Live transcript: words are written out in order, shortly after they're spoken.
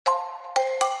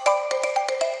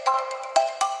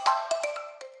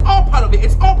all part of it.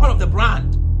 It's all part of the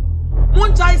brand.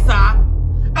 Munjaisa.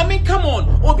 I mean, come on.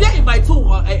 Obia invite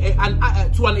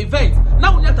to an event.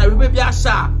 Now we have to remember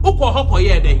Asha. Uko hoko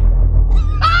yede.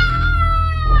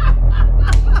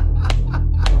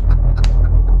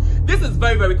 This is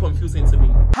very, very confusing to me.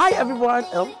 Hi everyone.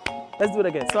 Let's do it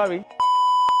again. Sorry.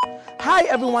 Hi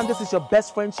everyone. This is your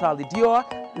best friend Charlie Dior.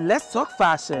 Let's talk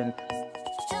fashion.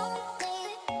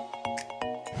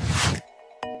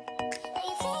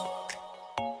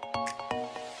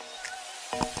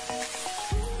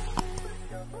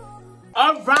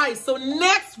 All right, so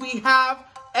next we have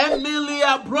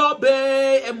Emilia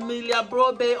Brobe. Emilia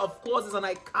Brobe, of course, is an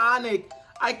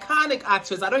iconic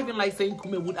actress. I don't even like saying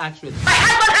Kumewood actress. My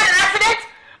husband had an accident?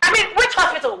 I mean, which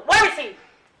hospital? Where is he?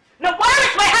 No, where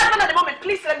is my husband at the moment?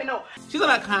 Please let me know. She's an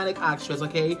iconic actress,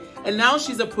 okay? And now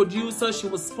she's a producer. She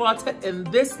was spotted in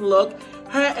this look.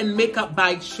 Hair and makeup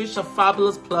by Trisha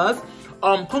Fabulous Plus.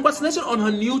 Congratulations on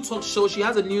her new talk show. She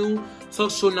has a new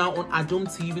talk show now on Adom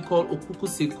TV called Okuku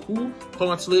Seku.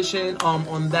 Congratulations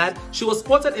on that. She was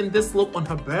spotted in this look on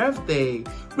her birthday.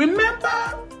 Remember?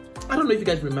 I don't know if you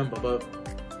guys remember, but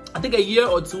I think a year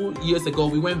or 2 years ago,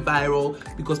 we went viral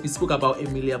because we spoke about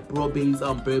Emilia Brobe's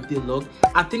birthday look.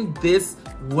 I think this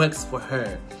works for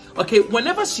her. Okay,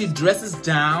 whenever she dresses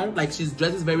down, like she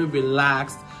dresses very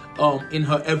relaxed, in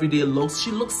her everyday looks,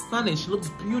 she looks stunning, she looks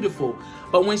beautiful.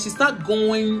 But when she starts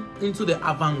going into the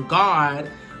avant-garde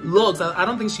looks, I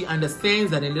don't think she understands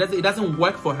that, and it doesn't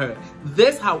work for her.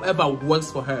 This, however,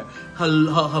 works for her.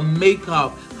 Her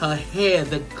makeup, her hair,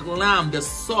 the glam, the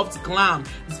soft glam.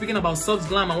 And speaking about soft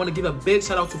glam, I want to give a big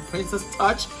shout out to Princess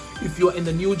Touch. If you're in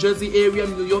the New Jersey area,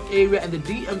 New York area, and the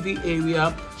DMV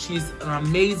area, she's an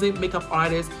amazing makeup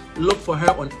artist. Look for her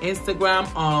on Instagram.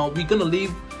 We're gonna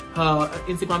leave her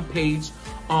Instagram page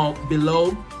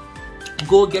below.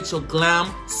 Go get your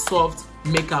glam soft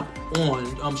makeup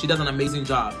on. She does an amazing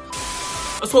job.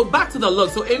 So back to the look.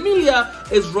 So Emilia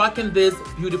is rocking this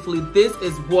beautifully. This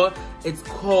is what it's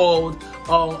called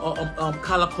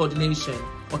color coordination.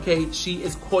 Okay, she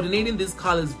is coordinating these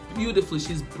colors beautifully.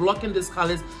 She's blocking these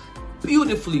colors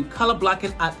beautifully. Color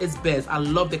blocking at its best. I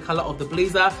love the color of the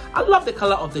blazer. I love the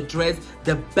color of the dress.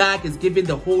 The bag is giving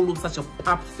the whole look such a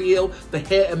pop feel. The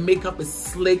hair and makeup is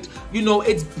slicked. You know,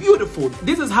 it's beautiful.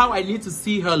 This is how I need to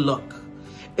see her look.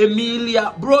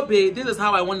 Emilia Brobe, this is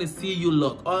how I want to see you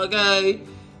look. Okay,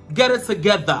 get it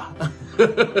together.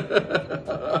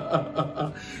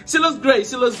 She looks great.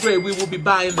 She looks great. We will be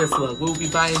buying this look. We will be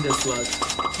buying this look.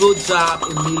 Good job,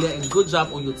 Emilia, and good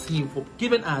job on your team for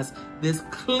giving us this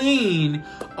clean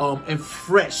and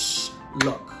fresh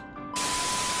look.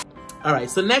 All right,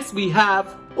 so next we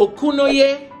have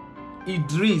Okunoye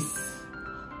Idris.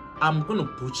 I'm gonna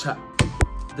butcher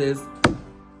this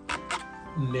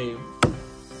name.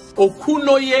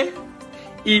 Okunoye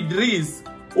Idris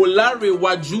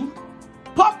Olarewaju,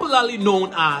 popularly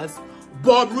known as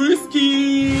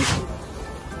Bobrisky,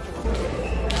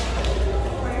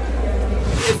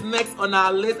 is next on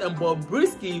our list, and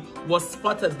Bobrisky was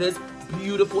spotted this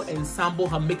beautiful ensemble.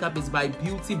 Her makeup is by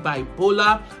Beauty by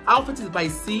Bola. Outfit is by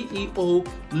CEO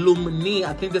Lumini.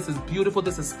 I think this is beautiful.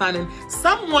 This is stunning.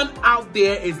 Someone out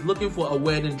there is looking for a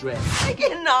wedding dress. I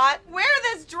cannot wear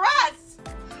this dress.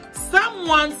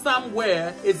 Someone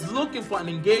somewhere is looking for an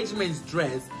engagement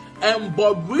dress, and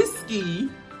Bobrisky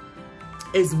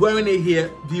is wearing it here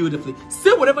beautifully.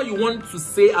 Say whatever you want to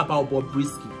say about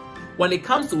Bobrisky. When it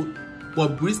comes to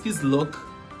Bobrisky's look,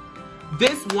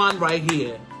 this one right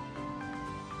here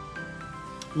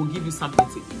will give you something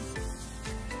to eat.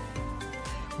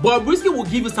 Bobrisky will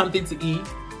give you something to eat,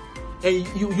 and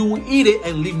you will eat it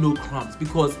and leave no crumbs,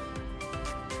 because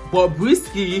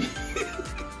Bobrisky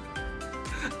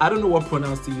I don't know what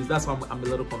pronouns to use. That's why I'm a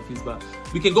little confused, but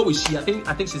we can go with she. I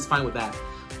think she's fine with that.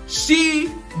 She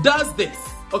does this,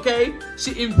 okay?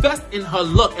 She invests in her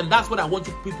look, and that's what I want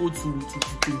people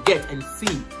to get and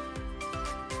see.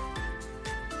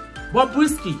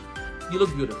 Bobrisky, you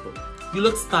look beautiful. You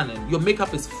look stunning. Your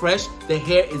makeup is fresh. The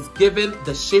hair is given.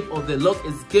 The shape of the look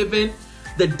is given.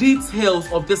 The details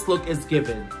of this look is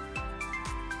given.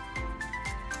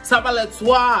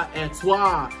 Sabale-toi et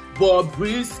toi,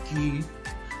 Bobrisky.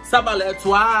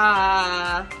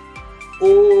 Sabale-toi.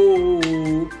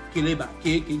 Oh,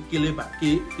 kelebake, and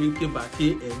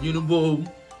you know, boom.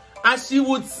 As she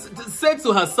would say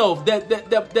to herself,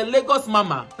 the Lagos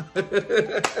mama.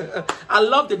 I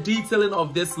love the detailing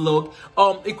of this look.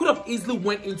 It could have easily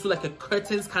went into like a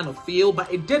curtains kind of feel, but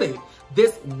it didn't.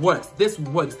 This works. This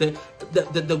works. The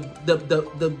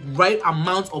right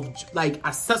amount of like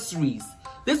accessories.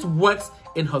 This works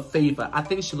in her favor. I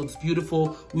think she looks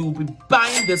beautiful. We will be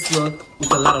buying this look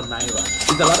with a lot of naira,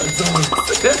 with a lot of dollars.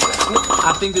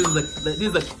 I think this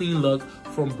is a clean look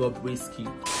from Bobrisky.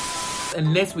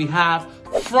 And next we have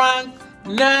Frank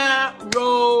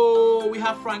Naro. We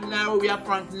have Frank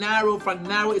Naro. Frank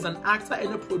Naro is an actor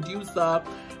and a producer,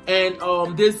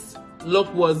 and this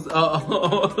look was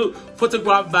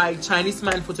photographed by Chinese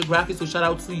Man Photography, so shout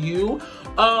out to you.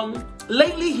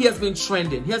 Lately he has been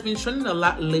trending. He has been trending a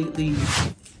lot lately.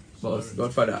 Boss,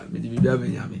 Godfather,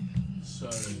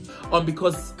 sorry.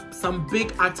 Because some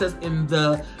big actors in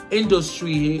the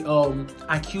industry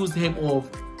accused him of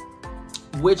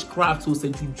witchcraft or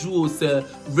juju or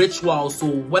ritual, so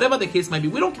whatever the case might be,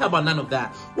 we don't care about none of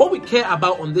that. What we care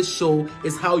about on this show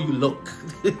is how you look.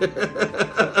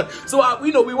 So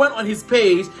we went on his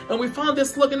page and we found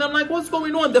this look, and I'm like, what's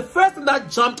going on? The first thing that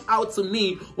jumped out to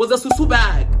me was a susu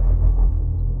bag.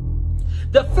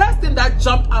 The first thing that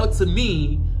jumped out to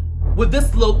me with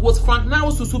this look was Frank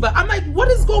Naro's susu bag. I'm like, what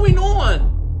is going on?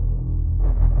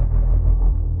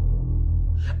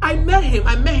 I met him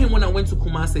when I went to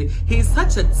Kumasi. He's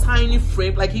such a tiny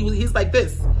frame, like he's like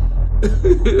this.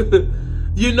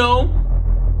 You know?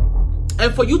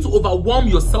 And for you to overwhelm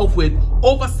yourself with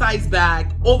oversized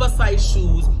bag, oversized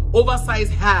shoes,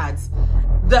 oversized hats,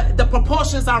 the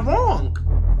proportions are wrong.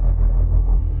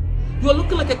 You're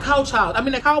looking like a cow child. I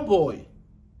mean, a cowboy.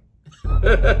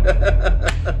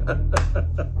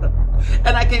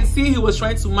 And I can see he was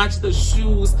trying to match the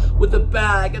shoes with the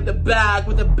bag, and the bag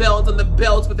with the belt, and the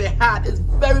belt with the hat. It's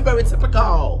very, very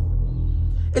typical.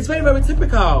 It's very, very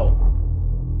typical.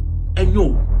 And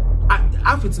yo,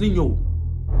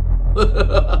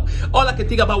 all I could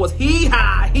think about was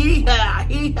hee-ha, hee-ha,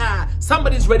 hee-ha.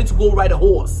 Somebody's ready to go ride a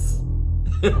horse.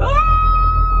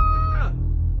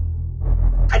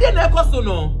 I didn't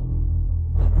know.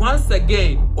 Once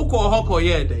again,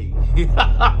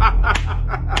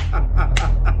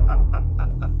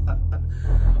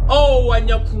 oh, when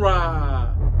you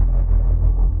cry.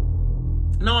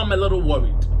 Now I'm a little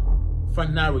worried.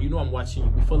 Frank Naro, you know I'm watching you.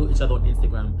 We follow each other on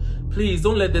Instagram. Please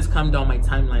don't let this come down my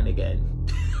timeline again.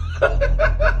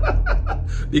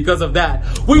 Because of that,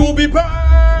 we will be burning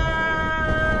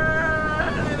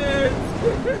it.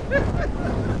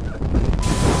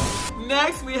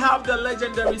 Next, we have the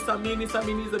legendary Samini.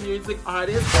 Samini is a music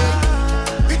artist.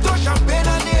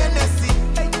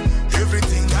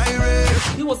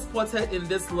 He was spotted in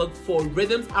this look for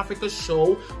Rhythms Africa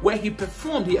show where he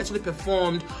performed. He actually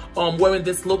performed wearing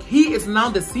this look. He is now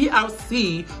the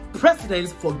CRC president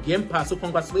for Gimpa. So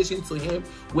congratulations to him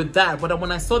with that. But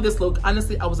when I saw this look,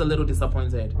 honestly, I was a little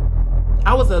disappointed.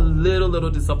 I was a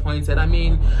little disappointed. I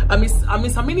mean,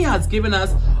 Samini has given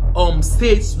us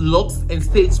stage looks and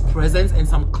stage presence and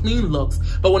some clean looks.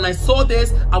 But when I saw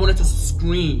this, I wanted to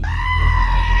scream.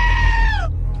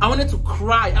 I wanted to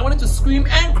cry. I wanted to scream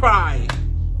and cry.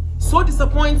 So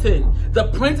disappointing. The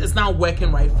print is not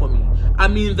working right for me. I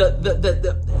mean, I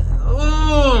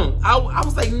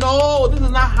was like, no, this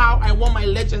is not how I want my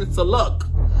legends to look.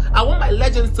 I want my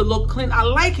legends to look clean. I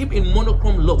like him in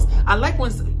monochrome looks. I like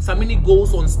when Samini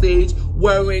goes on stage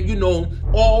wearing, you know,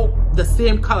 all the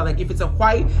same color. Like if it's a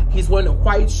white, he's wearing a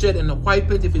white shirt and a white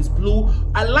pant. If it's blue,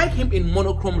 I like him in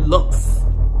monochrome looks.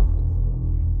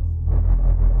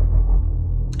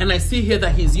 And I see here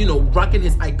that he's, you know, rocking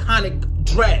his iconic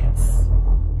dreads.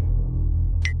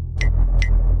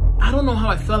 I don't know how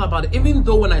I felt about it. Even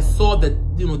though when I saw the,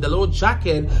 you know, the little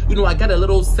jacket, you know, I got a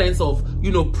little sense of,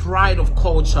 you know, pride of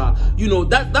culture. You know,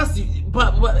 but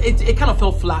it kind of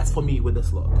fell flat for me with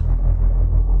this look.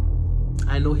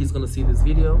 I know he's gonna see this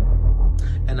video,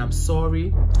 and I'm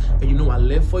sorry. And you know I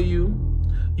live for you.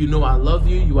 You know I love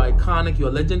you. You're iconic. You're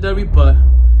legendary. But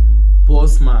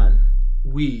boss man,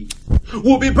 we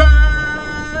will be burning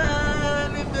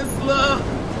this look.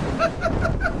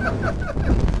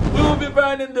 We will be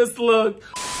burning this look.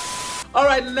 All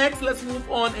right, next, let's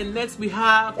move on. And next we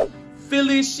have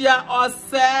Felicia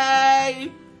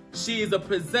Osei. She is a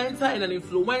presenter and an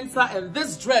influencer, and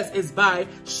this dress is by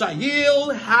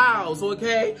Shail House,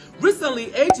 okay? Recently,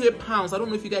 AJ Pounds, I don't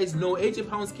know if you guys know, AJ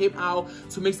Pounds came out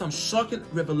to make some shocking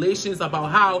revelations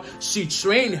about how she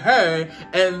trained her,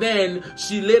 and then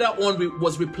she later on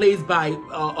was replaced by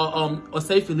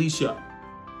Osei Felicia.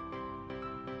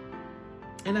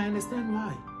 And I understand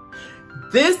why.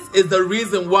 This is the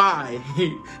reason why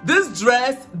this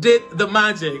dress did the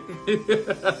magic.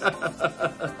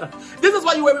 This is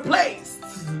why you were replaced.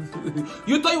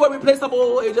 You thought you were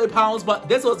replaceable, AJ Pounds, but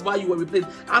this was why you were replaced.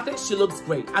 I think she looks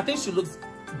great. I think she looks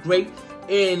great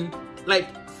in,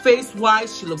 like,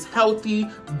 face-wise, she looks healthy.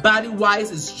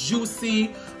 Body-wise, it's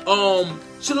juicy.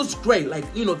 She looks great. Like,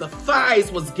 you know, the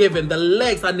thighs was given, the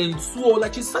legs, and then so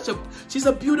like she's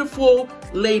a beautiful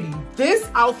lady. This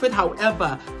outfit,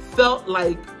 however, felt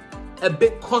like a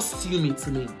bit costumey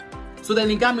to me. So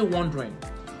then it got me wondering,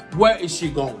 where is she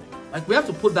going? Like, we have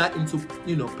to put that into,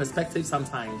 you know, perspective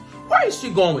sometimes. Where is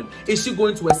she going? Is she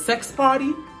going to a sex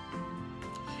party?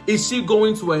 Is she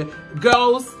going to a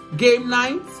girls' game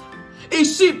night?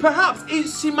 Is she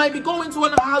might be going to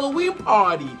a Halloween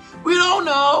party? We don't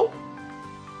know.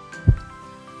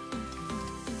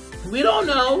 We don't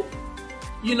know,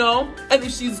 you know? And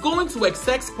if she's going to a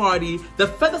sex party, the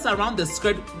feathers around the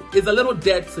skirt is a little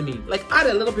dead to me. Like, add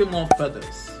a little bit more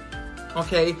feathers,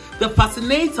 okay? The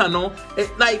fascinator, no?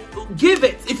 Like, give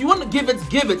it. If you want to give it,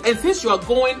 give it. And since you are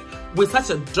going with such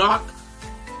a dark,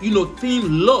 you know, theme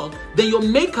look, then your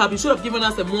makeup, you should have given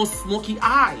us a more smoky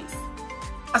eyes.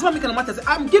 That's what I'm making a matter.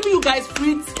 I'm giving you guys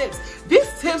free tips. These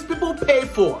tips people pay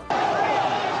for.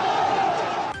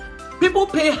 People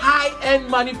pay high-end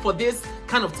money for this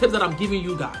kind of tips that I'm giving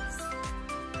you guys.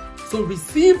 So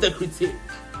receive the critique,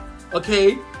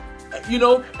 okay? You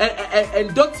know,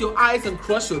 and dot your I's and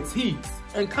cross your T's,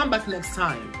 and come back next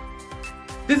time.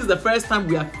 This is the first time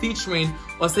we are featuring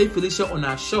Osei Felicia on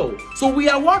our show. So we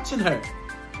are watching her.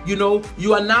 You know,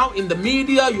 you are now in the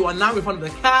media, you are now in front of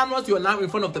the cameras, you are now in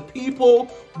front of the people.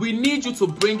 We need you to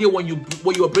bring it when you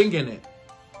are bringing it.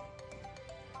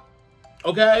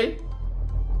 Okay?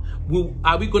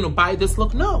 Are we going to buy this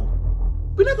look? No.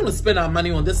 We're not going to spend our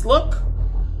money on this look.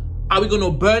 Are we going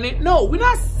to burn it? No, we're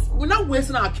not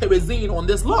wasting our kerosene on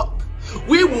this look.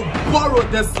 We will borrow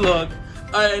this look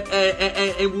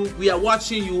and we are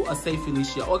watching you Osei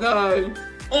Felicia. Okay?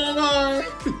 Okay.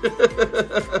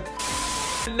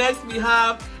 Next we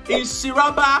have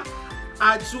Ishiraba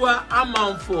Ajua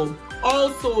Amanfo,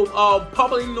 also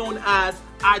popularly known as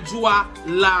Ajua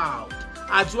Loud.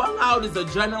 Ajua Loud is a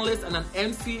journalist and an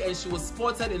MC, and she was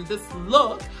spotted in this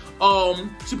look.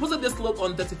 She posted this look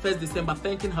on 31st December,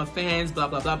 thanking her fans, blah,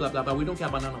 blah, blah, blah, blah, blah. We don't care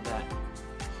about none of that.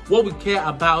 What we care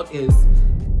about is,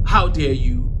 how dare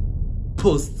you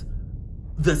post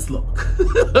this look?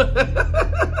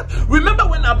 Remember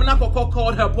when Abena Koko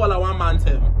called her Paula One Man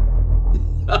Tim?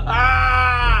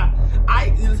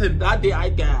 Listen, that day I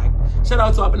gagged. Shout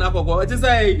out to Abena Koko. What to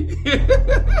say?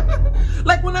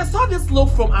 Like, when I saw this look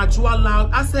from Ajua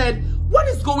Loud, I said, what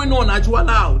is going on, Ajua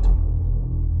Loud?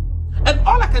 And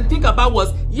all I can think about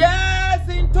was, yes,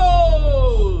 in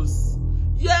toes.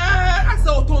 Yeah, I said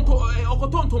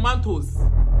Okoton tomatoes.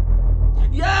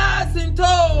 Yes, in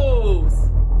toes.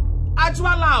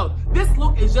 Ajua Loud. This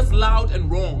look is just loud and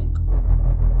wrong.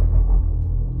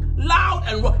 Loud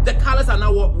and wrong. The colors are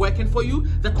not working for you.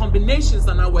 The combinations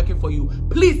are not working for you.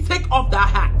 Please take off that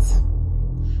hat.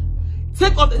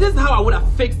 Take off. This is how I would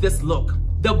have fixed this look.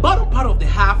 The bottom part of the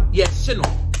half, yes, Shino,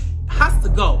 has to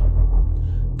go.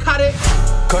 Cut it.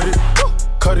 Cut it.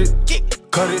 Cut it.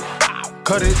 Cut it.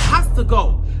 Cut it. Has to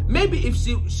go. Maybe if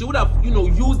she would have, you know,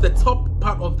 used the top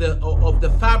part of the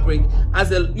fabric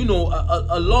as a, you know,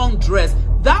 a long dress,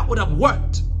 that would have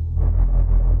worked.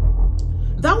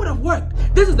 That would have worked.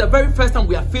 This is the very first time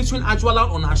we are featuring Ajua Loud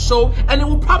on our show, and it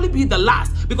will probably be the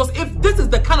last. Because if this is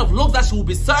the kind of look that she will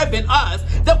be serving us,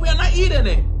 then we are not eating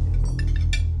it.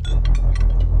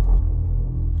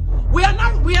 We are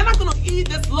not gonna eat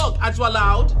this look, Ajua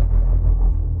Loud.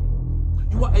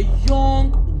 You are a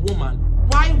young woman.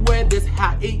 Why wear this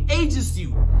hat? It ages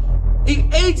you. It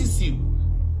ages you.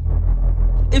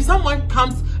 If someone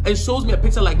comes and shows me a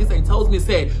picture like this and tells me,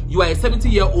 say, you are a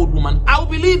 70-year-old woman, I'll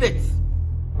believe it.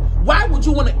 Why would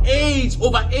you want to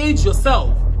overage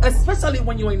yourself? Especially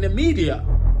when you're in the media.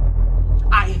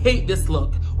 I hate this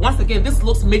look. Once again, this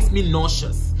look makes me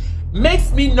nauseous.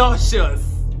 Makes me nauseous.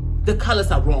 The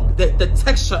colors are wrong. The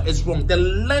texture is wrong. The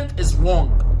length is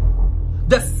wrong.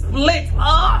 The split.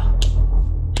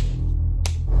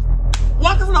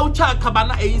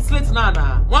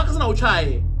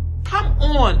 Come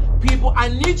on, people. I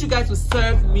need you guys to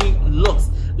serve me looks.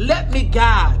 Let me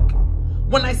gag.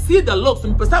 When I see the looks,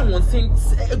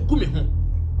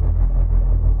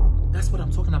 that's what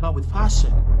I'm talking about with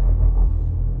fashion.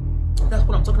 That's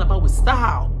what I'm talking about with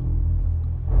style.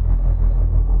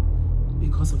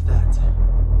 Because of that,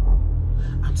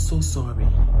 I'm so sorry.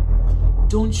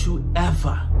 Don't you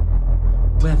ever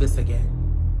wear this again.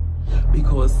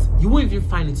 Because you won't even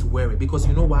find it to wear it. Because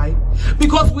you know why?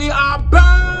 Because we are burned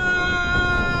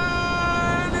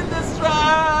in this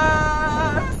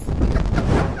dress.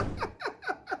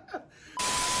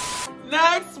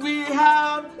 Next, we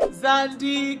have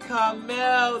Xandy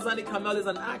Kamel. Xandy Kamel is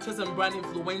an actress and brand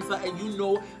influencer, and you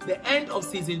know, the end of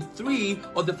season 3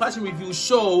 of the fashion review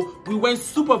show, we went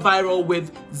super viral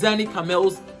with Xandy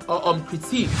Kamel's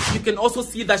critique. You can also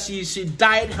see that she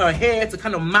dyed her hair to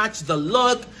kind of match the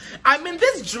look. I mean,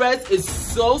 this dress is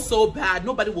so bad,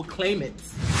 nobody will claim it.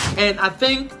 And I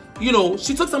think, you know,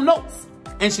 she took some notes,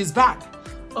 and she's back.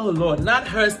 Oh Lord, not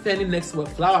her standing next to a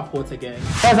flower pot again.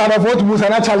 As I have what was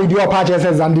actually Dior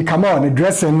purchases Xandy Kamel and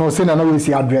dressing no saying I always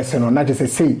see her dressing on, not just a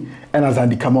say and as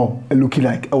Xandy Kamel looking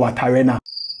like our Tyrena.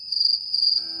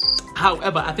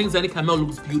 However, I think Xandy Kamel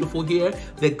looks beautiful here.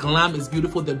 The glam is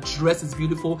beautiful, the dress is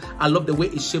beautiful. I love the way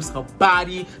it shapes her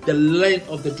body, the length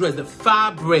of the dress, the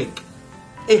fabric.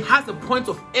 It has a point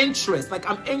of interest. Like,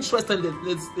 I'm interested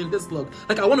in this look.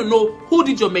 Like, I want to know who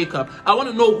did your makeup. I want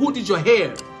to know who did your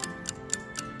hair.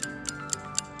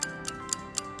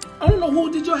 I don't know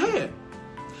who did your hair.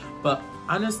 But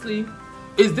honestly,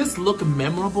 is this look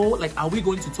memorable? Like, are we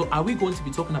going to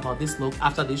be talking about this look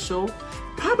after this show?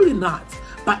 Probably not.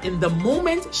 But in the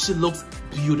moment, she looks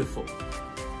beautiful.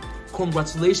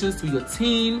 Congratulations to your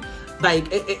team. Like,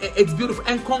 it's beautiful.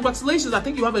 And congratulations, I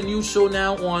think you have a new show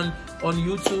now on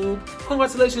YouTube.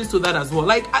 Congratulations to that as well.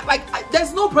 Like,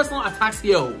 there's no personal attacks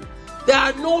here. There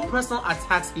are no personal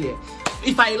attacks here.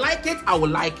 If I like it, I will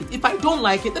like it. If I don't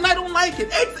like it, then I don't like it.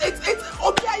 It's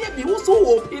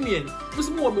opinion. This is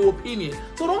more my opinion.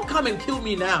 So don't come and kill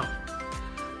me now.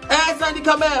 Hey, Xandy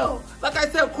Kamel, like I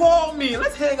said, call me.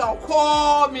 Let's hang out.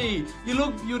 Call me. You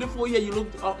look beautiful here. You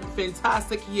look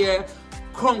fantastic here.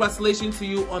 Congratulations to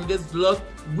you on this look.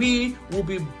 We will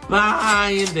be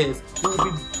buying this. We will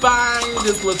be buying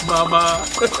this look, mama.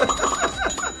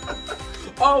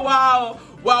 Oh, wow.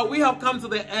 Well, we have come to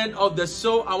the end of the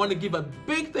show. I want to give a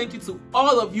big thank you to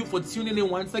all of you for tuning in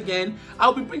once again.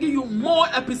 I'll be bringing you more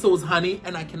episodes, honey,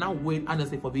 and I cannot wait,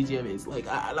 honestly, for VGMAs.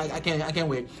 I can't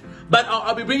wait. But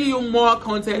I'll be bringing you more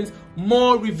content,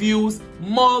 more reviews,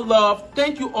 more love.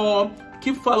 Thank you all.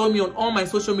 Keep following me on all my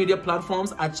social media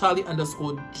platforms at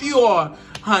Charlie_Dior,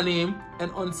 honey.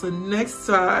 And until next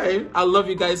time, I love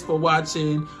you guys for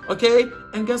watching. Okay?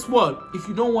 And guess what? If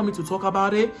you don't want me to talk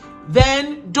about it,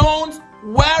 then don't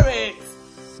wear it.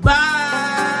 Bye.